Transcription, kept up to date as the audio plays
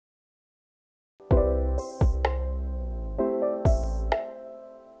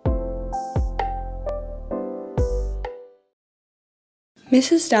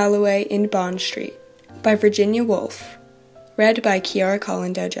Mrs. Dalloway in Bond Street by Virginia Woolf. Read by Kiara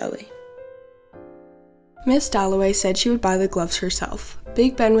Collin-Dowgelly. Miss Dalloway said she would buy the gloves herself.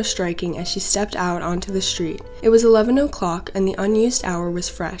 Big Ben was striking as she stepped out onto the street. It was 11 o'clock and the unused hour was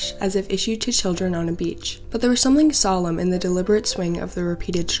fresh, as if issued to children on a beach. But there was something solemn in the deliberate swing of the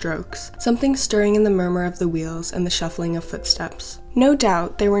repeated strokes, something stirring in the murmur of the wheels and the shuffling of footsteps. No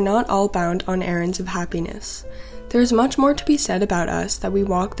doubt they were not all bound on errands of happiness. There is much more to be said about us that we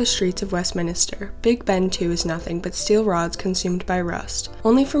walk the streets of Westminster. Big Ben, too, is nothing but steel rods consumed by rust.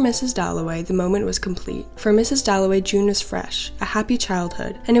 Only for Mrs. Dalloway the moment was complete. For Mrs. Dalloway June was fresh, a happy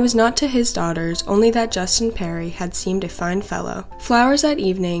childhood, and it was not to his daughters only that Justin Perry had seemed a fine fellow. Flowers at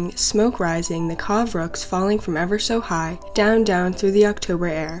evening, smoke rising, the caw of rooks falling from ever so high, down through the October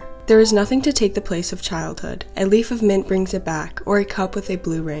air. There is nothing to take the place of childhood. A leaf of mint brings it back, or a cup with a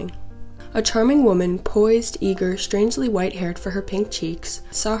blue ring. A charming woman, poised, eager, strangely white-haired for her pink cheeks,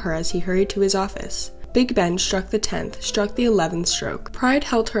 saw her as he hurried to his office. Big Ben struck the 10th, struck the 11th stroke. Pride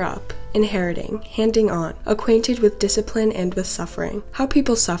held her up, inheriting, handing on, acquainted with discipline and with suffering. How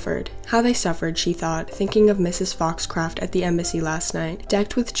people suffered, how they suffered, she thought, thinking of Mrs. Foxcroft at the embassy last night,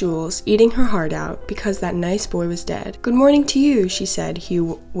 decked with jewels, eating her heart out, because that nice boy was dead. "Good morning to you," she said,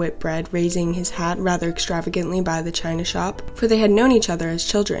 Hugh Whitbread raising his hat rather extravagantly by the china shop, for they had known each other as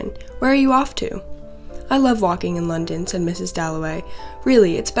children. "Where are you off to?" "I love walking in London," said Mrs. Dalloway.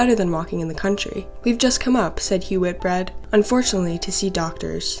 "Really, it's better than walking in the country." "We've just come up," said Hugh Whitbread, "unfortunately to see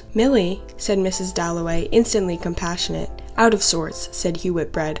doctors." "Millie," said Mrs. Dalloway, instantly compassionate. "Out of sorts," said Hugh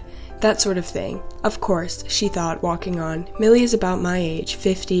Whitbread. "That sort of thing. Of course," she thought, walking on. "Millie is about my age,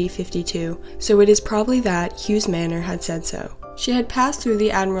 50, 52, so it is probably that Hugh's manner had said so." She had passed through the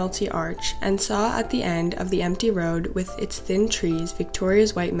Admiralty Arch, and saw at the end of the empty road with its thin trees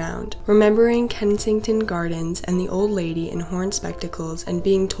Victoria's white mound, remembering Kensington Gardens and the old lady in horn spectacles, and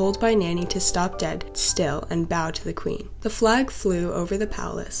being told by Nanny to stop dead still and bow to the Queen. The flag flew over the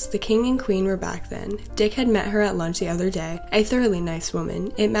palace. The King and Queen were back then. Dick had met her at lunch the other day, a thoroughly nice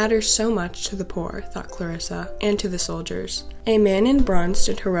woman. It matters so much to the poor, thought Clarissa, and to the soldiers. A man in bronze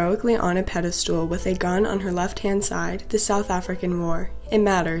stood heroically on a pedestal with a gun on her left-hand side, the South African War. It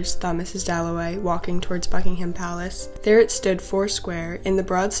matters, thought Mrs. Dalloway, walking towards Buckingham Palace. There it stood foursquare, in the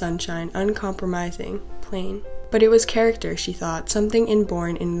broad sunshine, uncompromising, plain. But it was character, she thought, something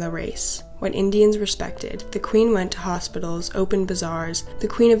inborn in the race. What Indians respected. The Queen went to hospitals, opened bazaars. The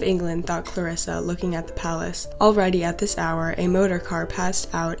Queen of England, thought Clarissa, looking at the palace. Already at this hour, a motor car passed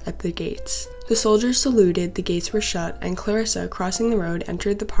out at the gates. The soldiers saluted, the gates were shut, and Clarissa, crossing the road,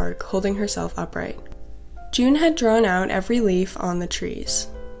 entered the park, holding herself upright. June had drawn out every leaf on the trees.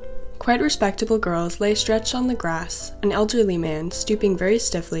 Quite respectable girls lay stretched on the grass. An elderly man, stooping very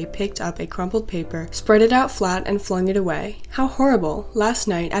stiffly, picked up a crumpled paper, spread it out flat, and flung it away. How horrible! Last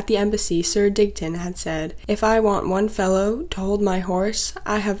night, at the embassy, Sir Digton had said, "If I want one fellow to hold my horse,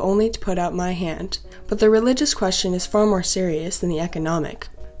 I have only to put out my hand." But the religious question is far more serious than the economic.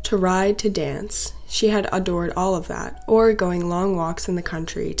 To ride, to dance. She had adored all of that. Or going long walks in the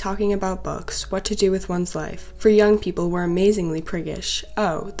country, talking about books, what to do with one's life. For young people were amazingly priggish.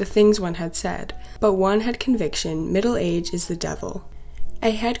 Oh, the things one had said. But one had conviction, middle age is the devil.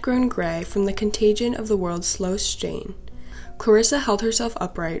 A head grown grey from the contagion of the world's slow strain. Clarissa held herself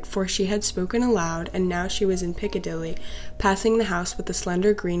upright, for she had spoken aloud, and now she was in Piccadilly, passing the house with the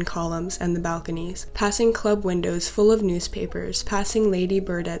slender green columns and the balconies, passing club windows full of newspapers, passing Lady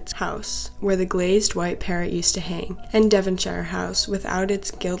Burdett's house, where the glazed white parrot used to hang, and Devonshire House, without its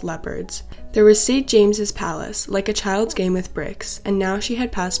gilt leopards. There was St. James's Palace, like a child's game with bricks, and now she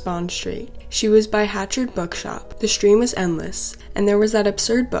had passed Bond Street. She was by Hatchard Bookshop. The stream was endless, and there was that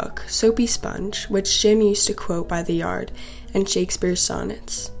absurd book, Soapy Sponge, which Jim used to quote by the yard, and Shakespeare's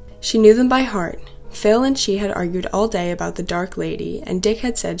sonnets. She knew them by heart. Phil and she had argued all day about the dark lady, and Dick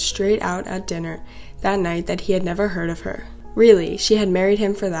had said straight out at dinner that night that he had never heard of her. Really, she had married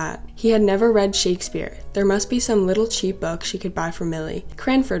him for that. He had never read Shakespeare. There must be some little cheap book she could buy for Millie.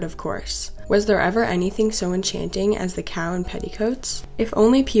 Cranford, of course. Was there ever anything so enchanting as the Cow in Petticoats? If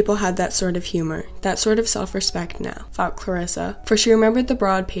only people had that sort of humor, that sort of self-respect now, thought Clarissa, for she remembered the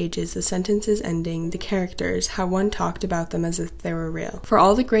broad pages, the sentences ending, the characters, how one talked about them as if they were real. For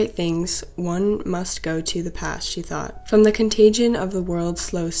all the great things, one must go to the past, she thought, from the contagion of the world's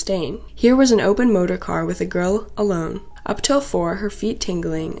slow stain. Here was an open motor car with a girl alone. Up till 4, her feet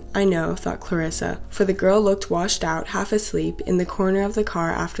tingling. I know, thought Clarissa, for the girl looked washed out, half asleep, in the corner of the car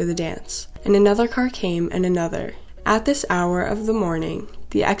after the dance. And another car came, and another. At this hour of the morning,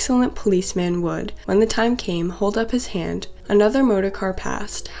 the excellent policeman would, when the time came, hold up his hand. Another motor car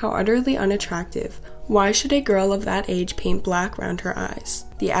passed. How utterly unattractive. Why should a girl of that age paint black round her eyes?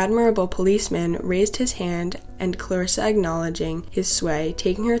 The admirable policeman raised his hand, and Clarissa, acknowledging his sway,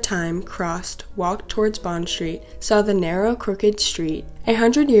 taking her time, crossed, walked towards Bond Street, saw the narrow, crooked street.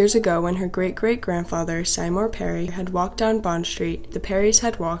 100 years ago, when her great-great-grandfather, Seymour Perry, had walked down Bond Street, the Perrys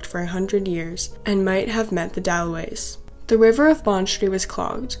had walked for 100 years, and might have met the Dalloways. The river of Bond Street was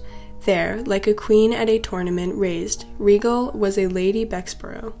clogged. There, like a queen at a tournament raised, regal was a Lady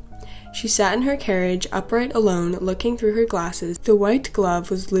Bexborough. She sat in her carriage, upright alone, looking through her glasses. The white glove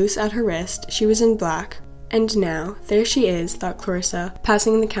was loose at her wrist. She was in black. And now, there she is, thought Clarissa,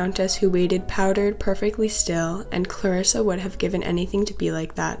 passing the Countess, who waited powdered, perfectly still, and Clarissa would have given anything to be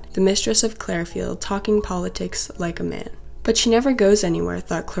like that, the mistress of Clarefield, talking politics like a man. But she never goes anywhere,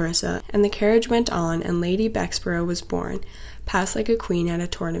 thought Clarissa, and the carriage went on, and Lady Bexborough was born, passed like a queen at a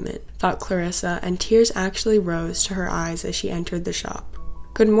tournament, thought Clarissa, and tears actually rose to her eyes as she entered the shop.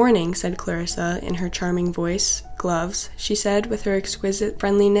 "Good morning," said Clarissa, in her charming voice. "Gloves," she said, with her exquisite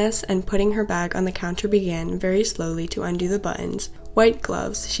friendliness, and putting her bag on the counter began, very slowly, to undo the buttons. "White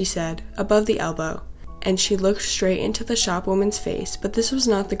gloves," she said, "above the elbow." And she looked straight into the shopwoman's face, but this was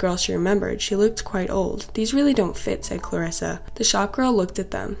not the girl she remembered. She looked quite old. "These really don't fit," said Clarissa. The shopgirl looked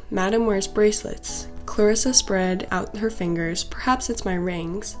at them. "Madam wears bracelets." Clarissa spread out her fingers. "Perhaps it's my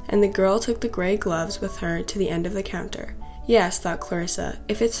rings." And the girl took the gray gloves with her to the end of the counter. "Yes," thought Clarissa,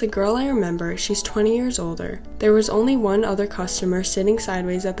 "if it's the girl I remember, she's 20 years older." There was only one other customer sitting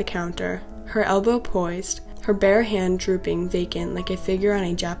sideways at the counter, her elbow poised, her bare hand drooping, vacant, like a figure on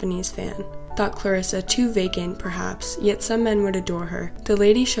a Japanese fan. Thought Clarissa, too vacant, perhaps, yet some men would adore her. The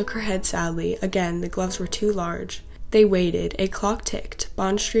lady shook her head sadly. Again, the gloves were too large. They waited. A clock ticked.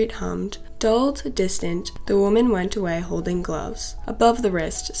 Bond Street hummed. Dulled, distant, the woman went away holding gloves. "Above the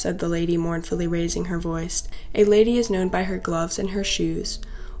wrist," said the lady, mournfully raising her voice. "A lady is known by her gloves and her shoes,"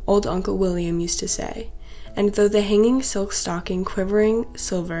 old Uncle William used to say. And though the hanging silk stocking quivering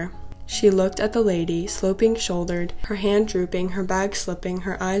silver, she looked at the lady, sloping-shouldered, her hand drooping, her bag slipping,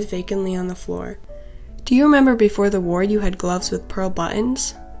 her eyes vacantly on the floor. "Do you remember before the war you had gloves with pearl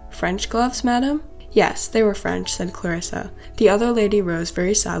buttons?" "French gloves, madam?" "Yes, they were French," said Clarissa. The other lady rose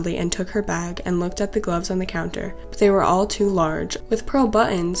very sadly and took her bag and looked at the gloves on the counter, but they were all too large. "With pearl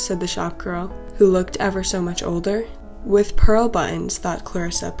buttons," said the shop-girl, who looked ever so much older. "With pearl buttons," thought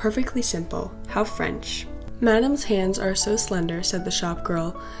Clarissa, "perfectly simple. How French." "Madam's hands are so slender," said the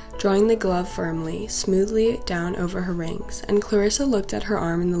shop-girl, drawing the glove firmly, smoothly down over her rings, and Clarissa looked at her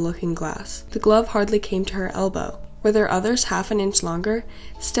arm in the looking-glass. The glove hardly came to her elbow. Were there others half an inch longer?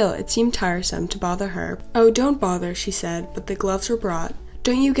 Still, it seemed tiresome to bother her. "Oh, don't bother," she said, but the gloves were brought.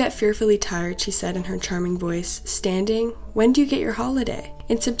 "Don't you get fearfully tired?" she said in her charming voice. "Standing? When do you get your holiday?"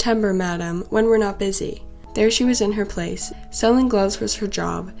 "In September, madam, when we're not busy." There she was in her place. Selling gloves was her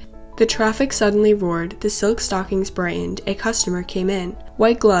job. The traffic suddenly roared. The silk stockings brightened. A customer came in.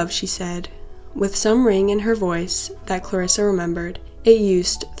 "White gloves," she said, with some ring in her voice that Clarissa remembered. It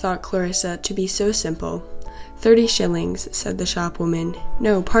used, thought Clarissa, to be so simple. 30 shillings, said the shopwoman.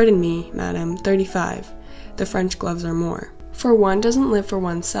 "No, pardon me, madam, 35. The French gloves are more." For one doesn't live for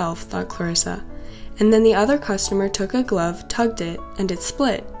oneself, thought Clarissa. And then the other customer took a glove, tugged it, and it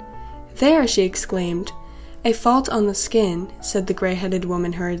split. "There!" she exclaimed. "A fault on the skin," said the gray-headed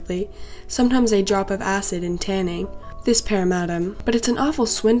woman hurriedly. "Sometimes a drop of acid in tanning. This pair, madam. But it's an awful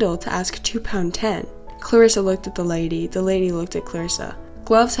swindle to ask £2.10. Clarissa looked at the lady looked at Clarissa.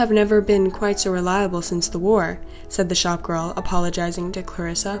 "Gloves have never been quite so reliable since the war," said the shop-girl, apologizing to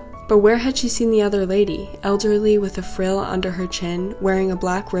Clarissa. But where had she seen the other lady, elderly, with a frill under her chin, wearing a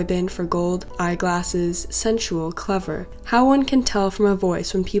black ribbon for gold eyeglasses, sensual, clever? How one can tell from a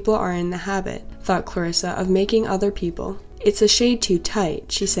voice when people are in the habit, thought Clarissa, of making other people. "It's a shade too tight,"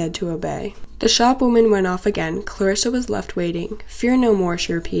 she said to obey. The shopwoman went off again. Clarissa was left waiting. "Fear no more,"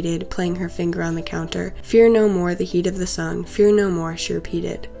 she repeated, playing her finger on the counter. "Fear no more the heat of the sun. Fear no more," she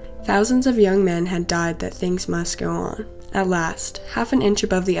repeated. Thousands of young men had died that things must go on. At last, half an inch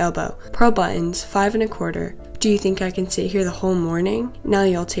above the elbow, pearl buttons, 5 1/4. "Do you think I can sit here the whole morning? Now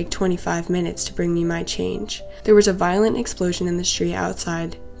you'll take 25 minutes to bring me my change." There was a violent explosion in the street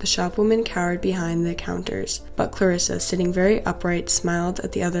outside. The shopwoman cowered behind the counters, but Clarissa, sitting very upright, smiled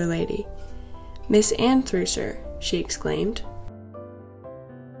at the other lady. "Miss Anne Thrucer," she exclaimed.